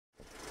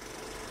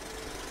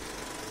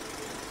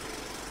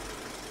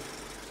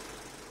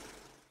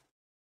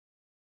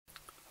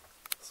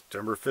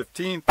September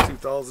 15th,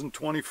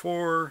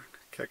 2024,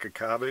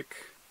 Kekekabic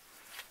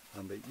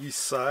on the east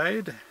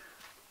side.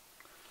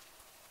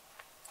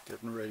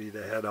 Getting ready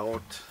to head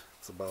out.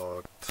 It's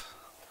about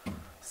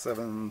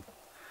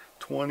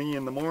 7:20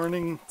 in the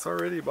morning. It's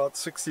already about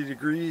 60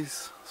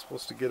 degrees.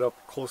 Supposed to get up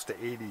close to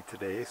 80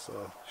 today,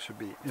 so should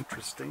be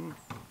interesting.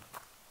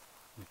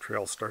 The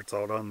trail starts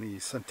out on the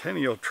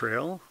Centennial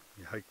Trail.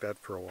 You hike that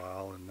for a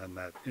while, and then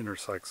that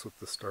intersects with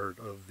the start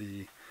of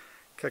the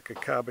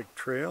Kekekabic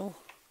Trail.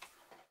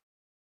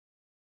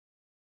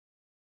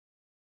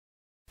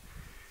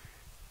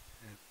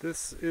 And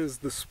this is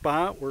the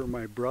spot where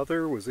my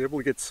brother was able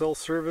to get cell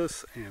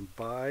service and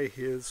buy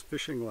his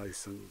fishing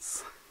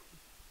license.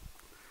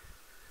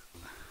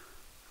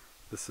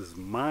 This is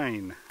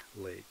Mine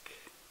Lake.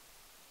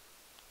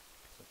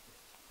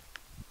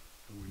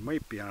 And we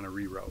might be on a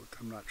reroute,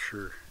 I'm not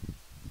sure.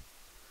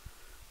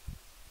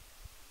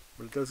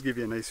 But it does give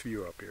you a nice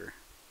view up here.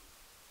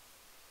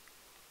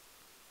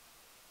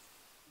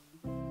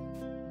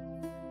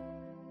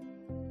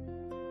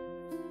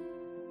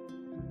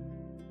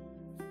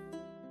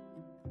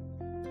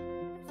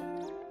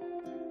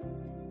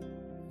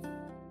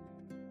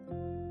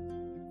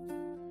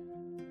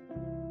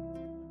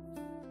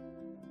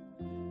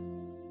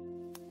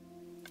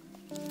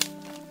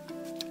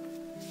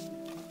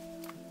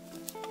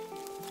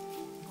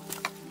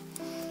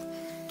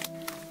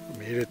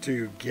 Made it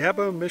to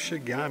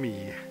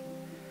BWCAW.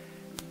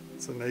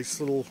 It's a nice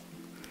little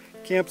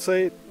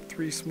campsite,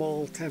 3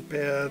 small tent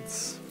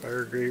pads,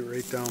 fire grate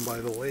right down by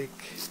the lake.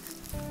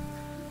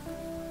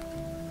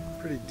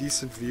 Pretty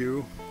decent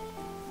view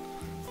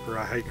for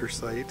a hiker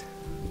site.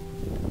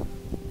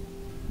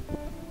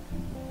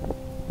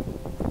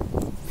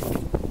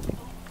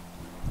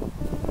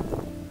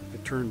 I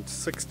turned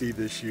 60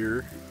 this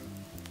year,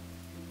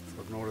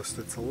 so I've noticed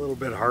it's a little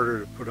bit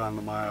harder to put on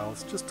the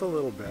miles, just a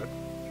little bit.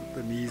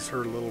 The knees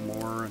hurt a little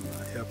more, and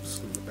the hips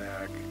and the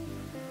back.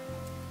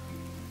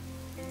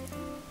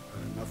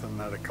 Nothing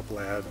that a couple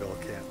of Advil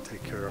can't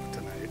take care of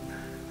tonight.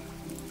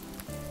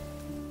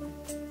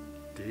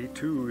 Day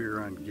 2 here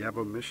on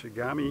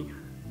BWCAW.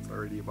 It's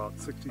already about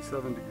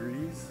 67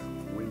 degrees.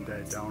 The wind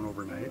died down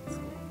overnight,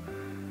 so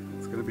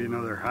it's going to be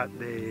another hot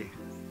day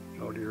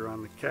out here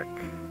on the Kek.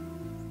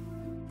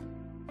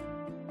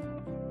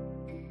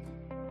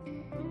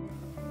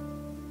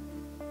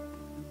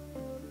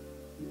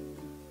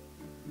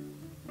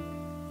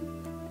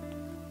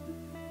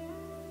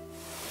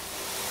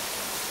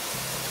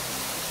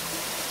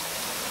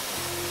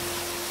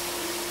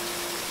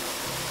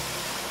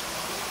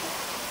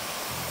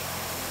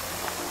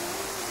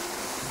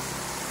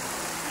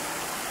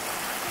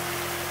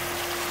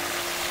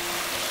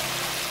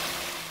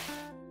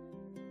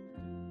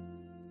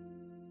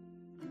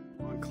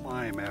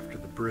 Climb after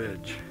the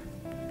bridge,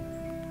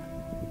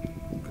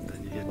 but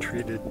then you get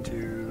treated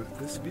to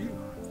this view.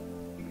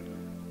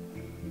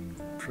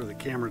 I'm sure the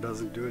camera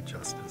doesn't do it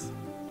justice.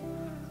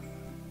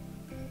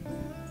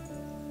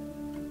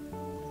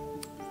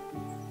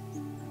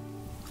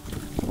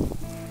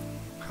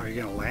 How are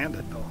you gonna land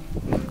it though?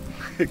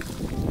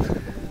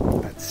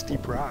 That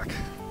steep rock.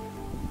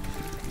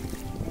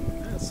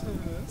 That's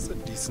a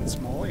decent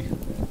smallie.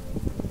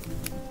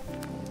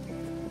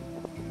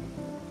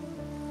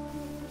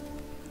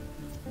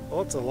 Oh,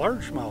 it's a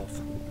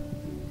largemouth.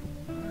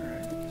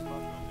 Alright.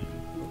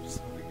 Oops,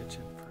 let me get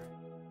you in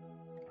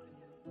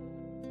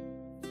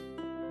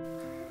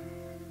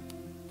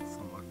frame.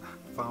 Someone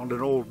found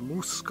an old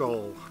moose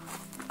skull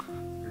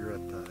here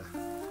at the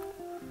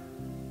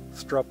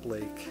Strupp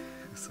Lake.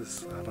 This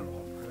is, I don't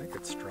know, I think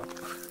it's Strupp.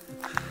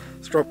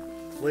 Strupp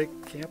Lake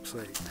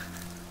campsite.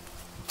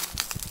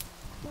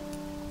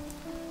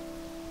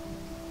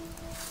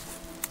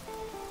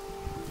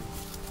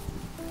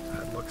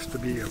 Looks to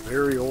be a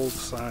very old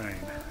sign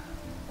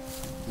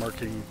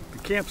marking the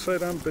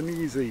campsite on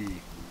Benizi.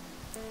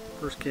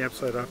 First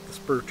campsite off the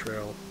spur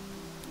trail.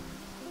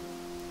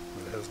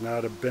 It has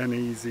not been an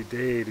easy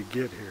day to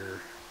get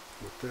here.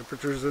 With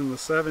temperatures in the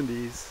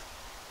 70s,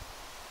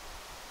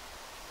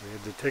 we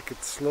had to take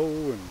it slow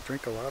and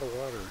drink a lot of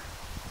water.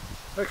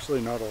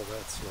 Actually not all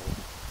that slow.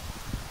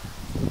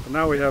 But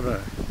now we have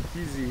an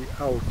easy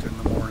out in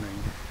the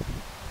morning.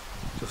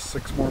 Just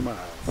 6 more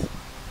miles.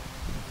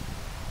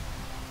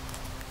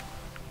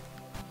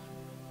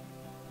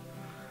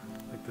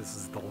 This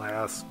is the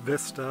last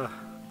vista.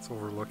 It's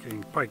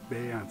overlooking Pike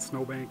Bay on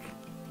Snowbank.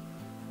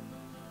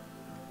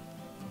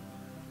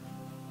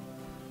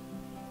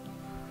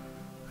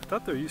 I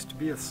thought there used to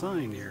be a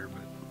sign here,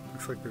 but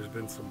looks like there's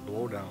been some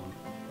blowdown.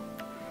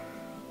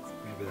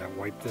 Maybe that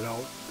wiped it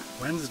out.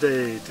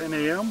 Wednesday, 10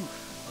 a.m.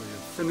 We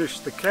have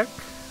finished the Kek.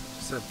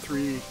 Just had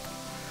 3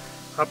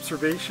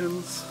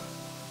 observations.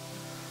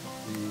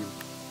 The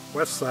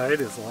west side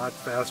is a lot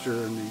faster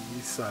than the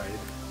east side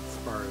as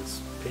far as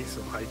pace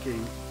of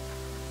hiking.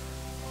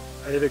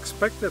 I had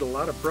expected a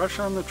lot of brush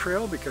on the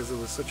trail because it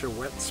was such a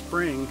wet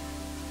spring,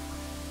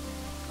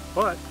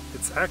 but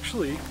it's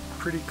actually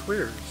pretty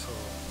clear, so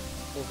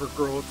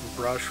overgrowth and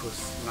brush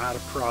was not a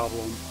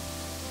problem.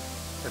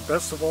 And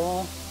best of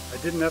all, I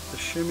didn't have to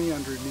shimmy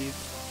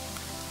underneath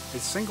a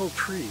single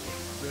tree.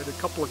 We had a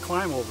couple of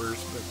climb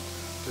overs, but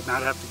did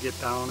not have to get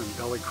down and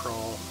belly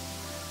crawl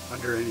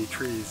under any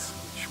trees,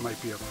 which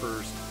might be a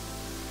first.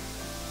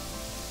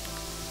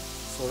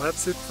 So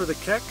that's it for the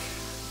Kek.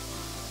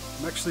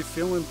 I'm actually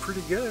feeling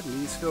pretty good.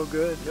 Knees feel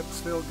good, hips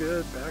feel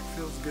good, back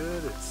feels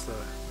good. It's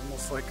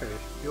almost like I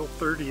feel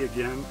 30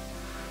 again.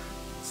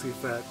 See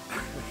if that,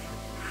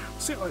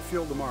 see how I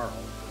feel tomorrow.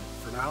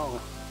 But for now,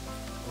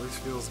 it always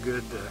feels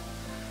good to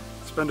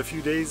spend a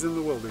few days in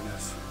the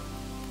wilderness.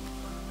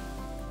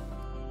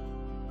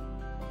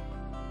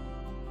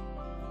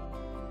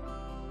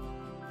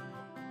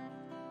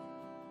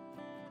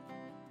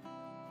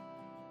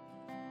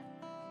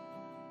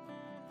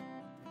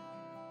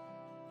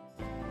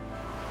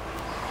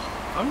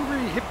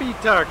 Hungry Hippie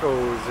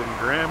Tacos in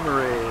Grand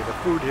Marais. The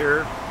food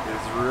here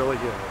is really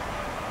good.